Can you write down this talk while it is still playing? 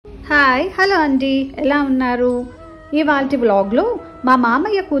Hi hello అండి, ఎలా ఉన్నారు? ఇవాల్టి వ్లాగ్లో మా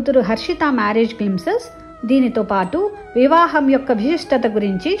మామయ్య కూతురు హర్షిత మ్యారేజ్ గ్లింప్సెస్, దీనితో పాటు వివాహం యొక్క విశిష్టత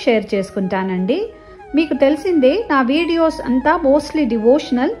గురించి షేర్ చేసుకుంటానండి. మీకు తెలిసిందే, నా వీడియోస్ అంతా మోస్ట్లీ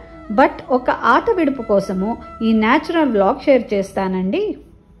డివోషనల్, బట్ ఒక ఆట విడుపు కోసము ఈ న్యాచురల్ వ్లాగ్ షేర్ చేస్తానండి.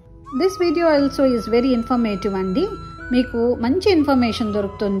 This video also is very informative అండి. మీకు మంచి ఇన్ఫర్మేషన్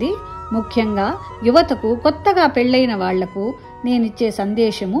దొరుకుతుంది. ముఖ్యంగా యువతకు, కొత్తగా పెళ్ళైన వాళ్లకు నేనిచ్చే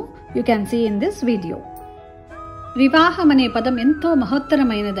సందేశము you can see in this video. వివాహం అనే పదం ఎంతో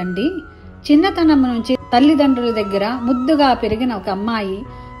మహత్తరమైనదండి. చిన్నతనం నుంచి తల్లిదండ్రుల దగ్గర ముద్దుగా పెరిగిన ఒక అమ్మాయి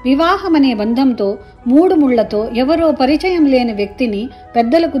వివాహం అనే బంధంతో, మూడు ముళ్లతో, ఎవరో పరిచయం లేని వ్యక్తిని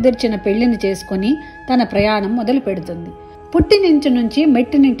పెద్దలు కుదిర్చిన పెళ్లిని చేసుకుని తన ప్రయాణం మొదలు పెడుతుంది. పుట్టినింటి నుంచి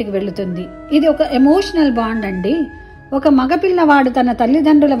మెట్టినింటికి వెళుతుంది. ఇది ఒక ఎమోషనల్ బాండ్ అండి. ఒక మగపిల్లవాడు తన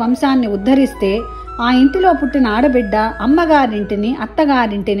తల్లిదండ్రుల వంశాన్ని ఉద్ధరిస్తే, ఆ ఇంటిలో పుట్టిన ఆడబిడ్డ అమ్మగారింటిని,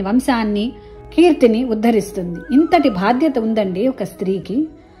 అత్తగారింటిని, వంశాన్ని, కీర్తిని ఉద్ధరిస్తుంది. ఇంతటి బాధ్యత ఉందండి ఒక స్త్రీకి.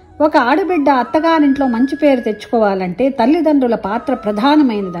 ఒక ఆడబిడ్డ అత్తగారింట్లో మంచి పేరు తెచ్చుకోవాలంటే తల్లిదండ్రుల పాత్ర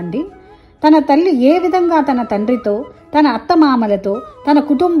ప్రధానమైనదండి. తన తల్లి ఏ విధంగా తన తండ్రితో, తన అత్తమామలతో, తన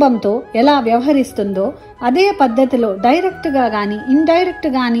కుటుంబంతో ఎలా వ్యవహరిస్తుందో అదే పద్ధతిలో డైరెక్ట్గా గాని ఇండైరెక్ట్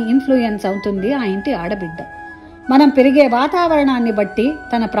గాని ఇన్ఫ్లుయెన్స్ అవుతుంది ఆ ఇంటి ఆడబిడ్డ. మనం పెరిగే వాతావరణాన్ని బట్టి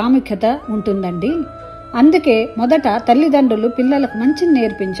తన ప్రాముఖ్యత ఉంటుందండి. అందుకే మొదట తల్లిదండ్రులు పిల్లలకు మంచిని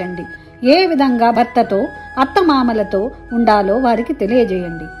నేర్పించండి. ఏ విధంగా భర్తతో, అత్తమామలతో ఉండాలో వారికి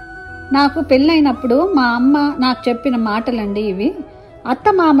తెలియజేయండి. నాకు పెళ్ళైనప్పుడు మా అమ్మ నాకు చెప్పిన మాటలండి ఇవి.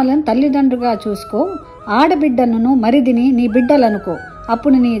 అత్తమామలను తల్లిదండ్రుగా చూసుకో, ఆడబిడ్డను మరిదిని నీ బిడ్డలనుకో,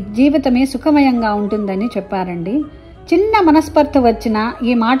 అప్పుడు నీ జీవితమే సుఖమయంగా ఉంటుందని చెప్పారండి. చిన్న మనస్పర్ధ వచ్చినా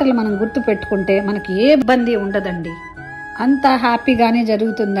ఈ మాటలు మనం గుర్తు పెట్టుకుంటే మనకి ఏ ఇబ్బంది ఉండదండి. అంతా హ్యాపీగానే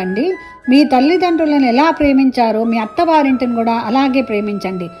జరుగుతుందండి. మీ తల్లిదండ్రులను ఎలా ప్రేమించారో మీ అత్తవారింటిని కూడా అలాగే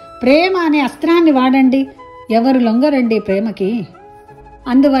ప్రేమించండి. ప్రేమ అనే అస్త్రాన్ని వాడండి. ఎవరు లొంగరండి ప్రేమకి.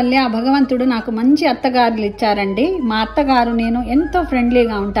 అందువల్లే ఆ భగవంతుడు నాకు మంచి అత్తగారులు ఇచ్చారండి. మా అత్తగారు నేను ఎంతో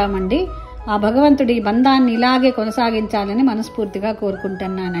ఫ్రెండ్లీగా ఉంటామండి. ఆ భగవంతుడు ఈ బంధాన్ని ఇలాగే కొనసాగించాలని మనస్ఫూర్తిగా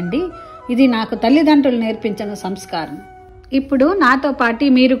కోరుకుంటున్నానండి. ఇది నాకు తల్లిదండ్రులు నేర్పించిన సంస్కారం. ఇప్పుడు నాతో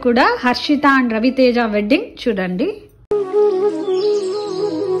పాటు మీరు కూడా హర్షిత అండ్ రవితేజ వెడ్డింగ్ చూడండి.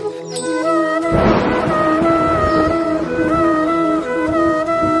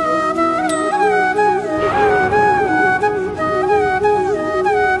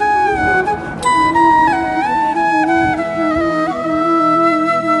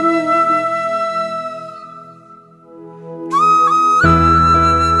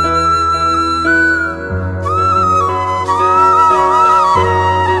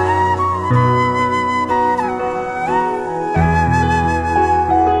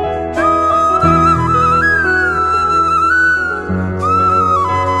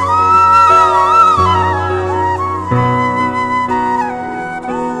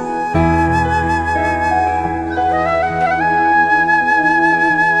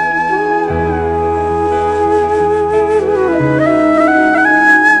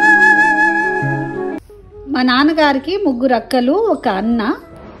 మా నాన్నగారికి 3 అక్కలు, 1 అన్న.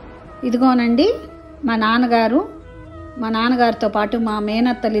 ఇదిగోనండి మా నాన్నగారు. మా నాన్నగారితో పాటు మా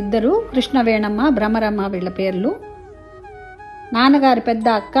మేనత్తలిద్దరూ కృష్ణవేణమ్మ, భ్రమరమ్మ వీళ్ళ పేర్లు. నాన్నగారి పెద్ద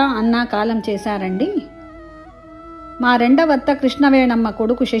అక్క, అన్న కాలం చేశారండి. మా రెండవ అత్త కృష్ణవేణమ్మ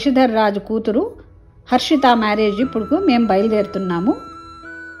కొడుకు శశిధర్ రాజు కూతురు హర్షిత మ్యారేజ్ ఇప్పుడు మేము బయలుదేరుతున్నాము.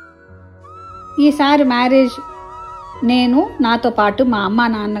 ఈసారి మ్యారేజ్ నేను, నాతో పాటు మా అమ్మ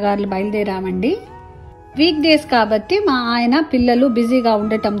నాన్నగారులు బయలుదేరామండి. వీక్ డేస్ కాబట్టి మా ఆయన పిల్లలు బిజీగా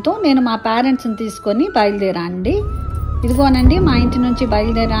ఉండటంతో నేను మా పేరెంట్స్ని తీసుకొని బయలుదేరానండి. ఇదిగోనండి మా ఇంటి నుంచి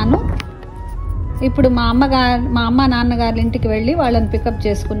బయలుదేరాను. ఇప్పుడు మా అమ్మ నాన్నగారి ఇంటికి వెళ్ళి వాళ్ళని పికప్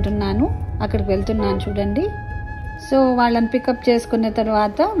చేసుకుంటున్నాను. అక్కడికి వెళ్తున్నాను చూడండి. సో వాళ్ళని పికప్ చేసుకున్న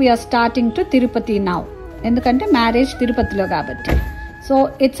తర్వాత we are starting to Tirupati now. ఎందుకంటే మ్యారేజ్ తిరుపతిలో కాబట్టి. So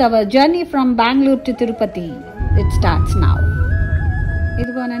it's our journey from Bengaluru to Tirupati. It starts now.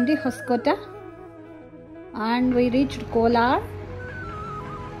 ఇదిగోనండి హొస్కోట. And we reached Kolar.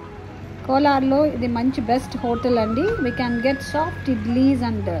 Kolarlo ఇది మంచి బెస్ట్ హోటల్ అండి. We can get soft idlis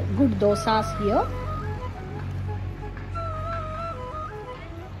and good dosas here.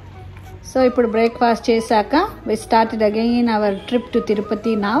 So ఇప్పుడు breakfast చేశాక we started again our trip to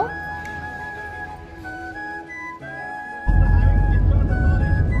Tirupati now.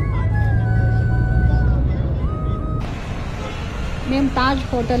 మేము తాజ్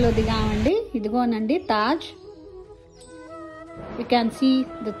హోటల్లో దిగామండి. ఇదిగోనండి Taj. You can see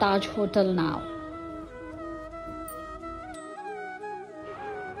the Taj hotel now.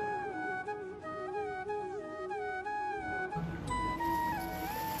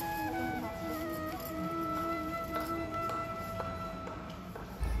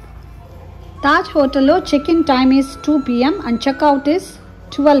 Taj Hotel lo check-in time is 2 p.m. and check-out is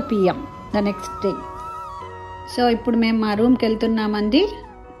 12 p.m. the next day. So ఇప్పుడు మేము మా రూమ్కి వెళ్తున్నామండి.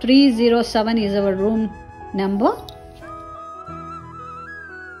 307 is our room number.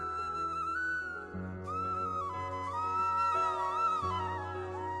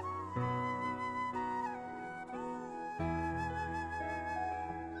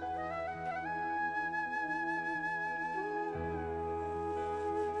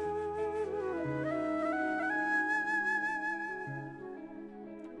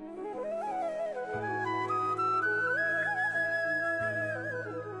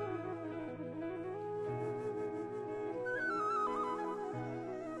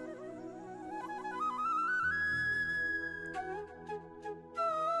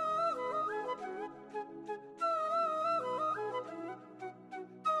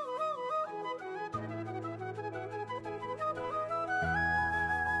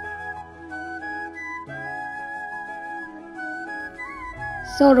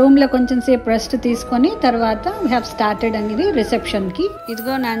 So రూమ్లో కొంచెం సేపు రెస్ట్ తీసుకొని తర్వాత వీ హ్యావ్ స్టార్టెడ్ అనేది రిసెప్షన్కి.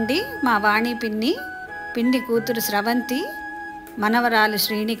 ఇదిగోనండి మా వాణి పిన్ని కూతురు స్రవంతి, మనవరాలు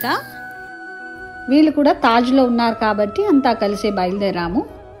శ్రీనిక, వీళ్ళు కూడా తాజ్లో ఉన్నారు కాబట్టి అంతా కలిసి బయలుదేరాము.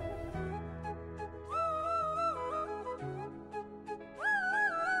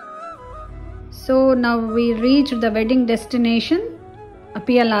 So now we reach the wedding destination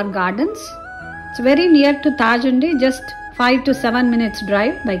PLR Gardens. It's very near to Taj అండి, just 5 to 7 minutes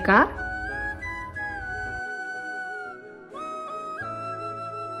drive by car.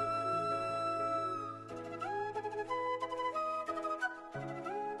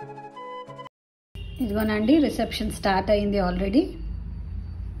 ఇదిగోనండి రిసెప్షన్ స్టార్ట్ అయింది ఆల్రెడీ.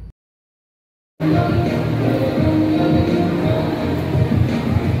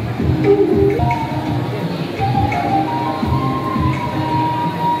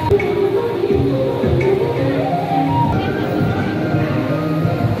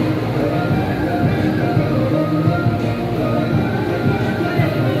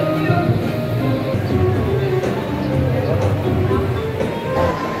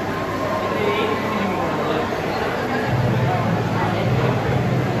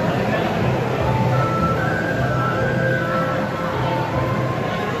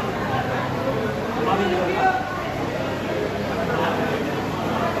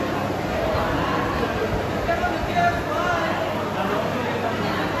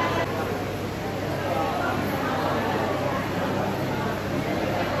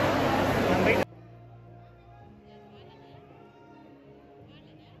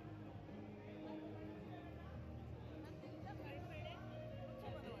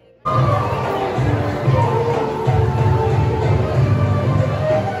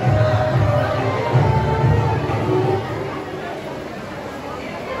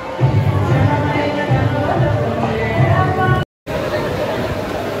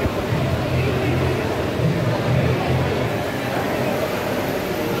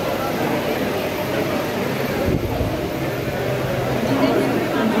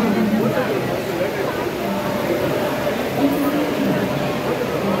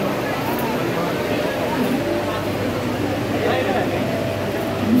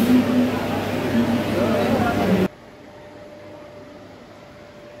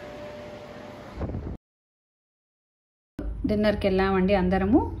 డిన్నర్కి వెళ్ళామండి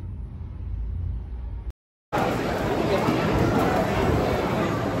అందరము.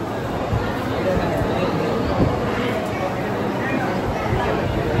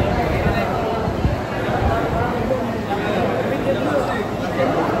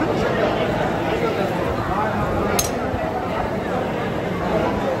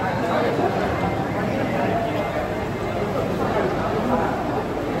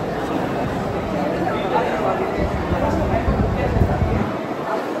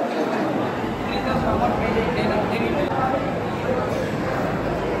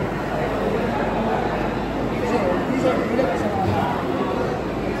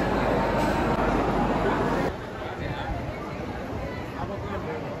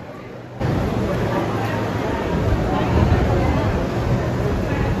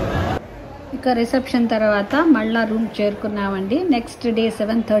 ఇక రిసెప్షన్ తర్వాత మళ్ళా room చేరుకున్నామండి. Next day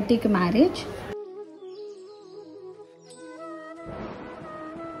 7:30కి marriage.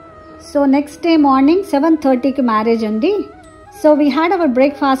 So next day morning 7:30కి marriage అండి. So we had our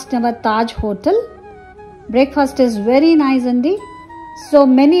breakfast hour Taj hotel. Breakfast is very nice అండి. So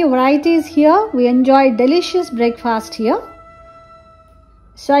many varieties here. We enjoy delicious breakfast here.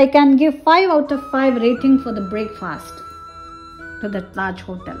 So I can give 5 out of 5 rating for the breakfast to the Taj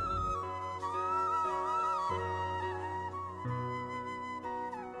Hotel.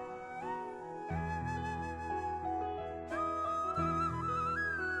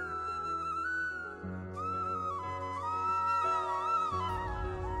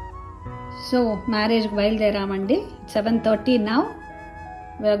 So మ్యారేజ్కి బయలుదేరామండి. 7:30 now.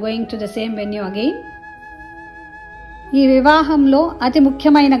 We are going to the same venue again. ఈ వివాహంలో అతి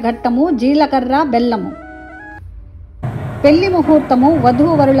ముఖ్యమైన ఘట్టము జీలకర్ర బెల్లము. పెళ్లి ముహూర్తము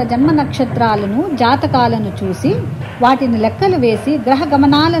వధూవరుల జన్మ నక్షత్రాలను జాతకాలను చూసి వాటిని లెక్కలు వేసి గ్రహ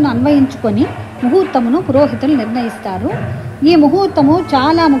గమనాలను అన్వయించుకొని ముహూర్తమును పురోహితులు నిర్ణయిస్తారు. ఈ ముహూర్తము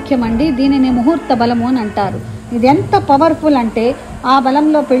చాలా ముఖ్యమండి. దీనిని ముహూర్త బలము అని అంటారు. ఇది ఎంత పవర్ఫుల్ అంటే ఆ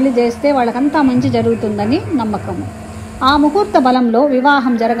బలంలో పెళ్లి చేస్తే వాళ్ళకంతా మంచి జరుగుతుందని నమ్మకము. ఆ ముహూర్త బలంలో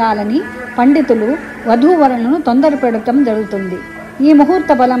వివాహం జరగాలని పండితులు వధూవరులను తొందరపెట్టడం జరుగుతుంది. ఈ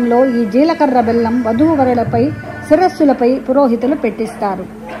ముహూర్త బలంలో ఈ జీలకర్ర బెల్లం వధూవరులపై శిరస్సులపై పురోహితులు పెట్టిస్తారు.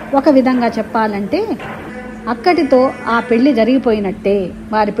 ఒక విధంగా చెప్పాలంటే అక్కడితో ఆ పెళ్లి జరిగిపోయినట్టే,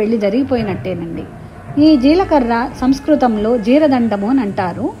 వారి పెళ్లి జరిగిపోయినట్టేనండి. ఈ జీలకర్ర సంస్కృతంలో జీరదండము అని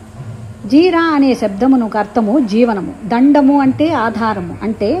అంటారు. జీరా అనే శబ్దమునకు అర్థము జీవనము, దండము అంటే ఆధారము,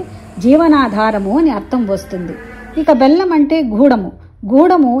 అంటే జీవనాధారము అని అర్థం వస్తుంది. ఇక బెల్లం అంటే గూఢము,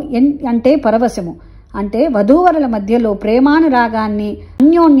 గూఢము అంటే పరవశము, అంటే వధూవరుల మధ్యలో ప్రేమానురాగాన్ని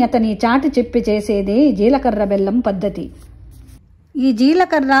అన్యోన్యతని చాటి చెప్పి చేసేదే జీలకర్ర బెల్లం పద్ధతి. ఈ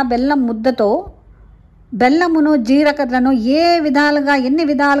జీలకర్ర బెల్లం ముద్దతో బెల్లమును జీలకర్రను ఎన్ని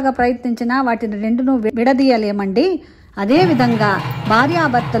విధాలుగా ప్రయత్నించినా వాటిని రెండును విడదీయలేమండి. అదేవిధంగా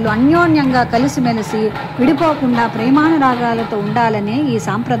భార్యాభర్తలు అన్యోన్యంగా కలిసిమెలిసి విడిపోకుండా ప్రేమానురాగాలతో ఉండాలనే ఈ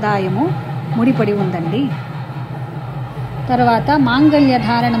సాంప్రదాయము ముడిపడి ఉందండి. తర్వాత మాంగళ్య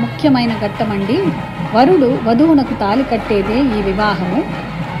ధారణ ముఖ్యమైన ఘట్టమండి. వరుడు వధువునకు తాళి కట్టేదే ఈ వివాహము.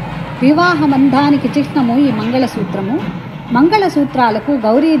 వివాహబంధానికి చిహ్నము ఈ మంగళసూత్రము. మంగళసూత్రాలకు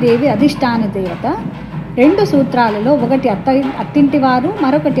గౌరీదేవి అధిష్టాన దేవత. 2 సూత్రాలలో ఒకటి అత్తింటివారు,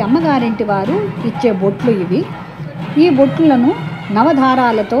 మరొకటి అమ్మగారింటి వారు ఇచ్చే బొట్లు ఇవి. ఈ బొట్లను 9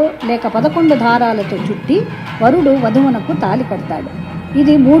 దారాలతో లేక 11 దారాలతో చుట్టి వరుడు వధువునకు తాళి కడతాడు.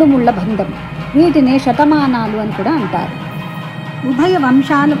 ఇది 3 ముళ్ళ బంధం. వీటిని శతమానాలు అని కూడా అంటారు. ఉభయ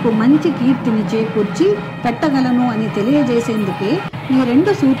వంశాలకు మంచి కీర్తిని చేకూర్చి పెట్టగలను అని తెలియజేసేందుకే ఈ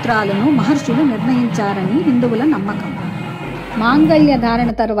 2 సూత్రాలను మహర్షులు నిర్ణయించారని హిందువుల నమ్మకం. మాంగళ్య ధారణ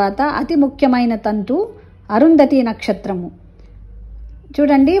తరువాత అతి ముఖ్యమైన తంతు అరుంధతి నక్షత్రము.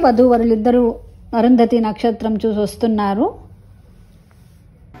 చూడండి, వధూవరులిద్దరూ అరుంధతి నక్షత్రం చూసి వస్తున్నారు.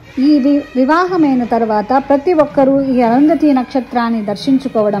 ఈ వివాహమైన తర్వాత ప్రతి ఒక్కరూ ఈ అరుంధతి నక్షత్రాన్ని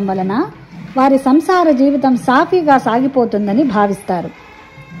దర్శించుకోవడం వలన వారి సంసార జీవితం సాఫీగా సాగిపోతుందని భావిస్తారు.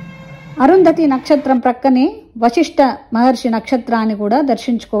 అరుంధతి నక్షత్రం ప్రక్కనే వశిష్ఠ మహర్షి నక్షత్రాన్ని కూడా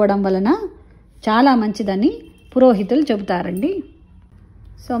దర్శించుకోవడం వలన చాలా మంచిదని పురోహితులు చెబుతారండి.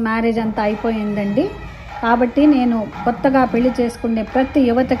 సో మ్యారేజ్ అంతా అయిపోయిందండి. కాబట్టి నేను కొత్తగా పెళ్లి చేసుకునే ప్రతి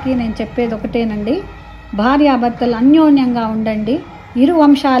యువతకి నేను చెప్పేది ఒకటేనండి, భార్యాభర్తలు అన్యోన్యంగా ఉండండి, ఇరు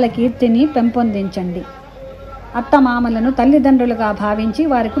వంశాల కీర్తిని పెంపొందించండి, అత్తమామలను తల్లిదండ్రులుగా భావించి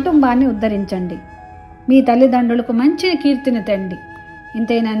వారి కుటుంబాన్ని ఉద్ధరించండి, మీ తల్లిదండ్రులకు మంచి కీర్తిని తెండి.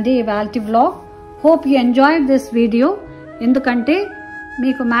 ఇంతేనండి ఇవాల్టి vlog. Hope you enjoyed this video. ఎందుకంటే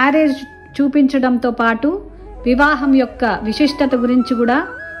మీకు మ్యారేజ్ చూపించడంతో పాటు వివాహం యొక్క విశిష్టత గురించి కూడా,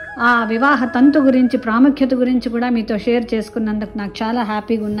 ఆ వివాహ తంతు గురించి, ప్రాముఖ్యత గురించి కూడా మీతో షేర్ చేసుకున్నందుకు నాకు చాలా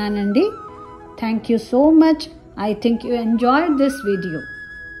హ్యాపీగా ఉన్నానండి. Thank you so much. I think you enjoyed this video.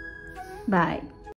 Bye.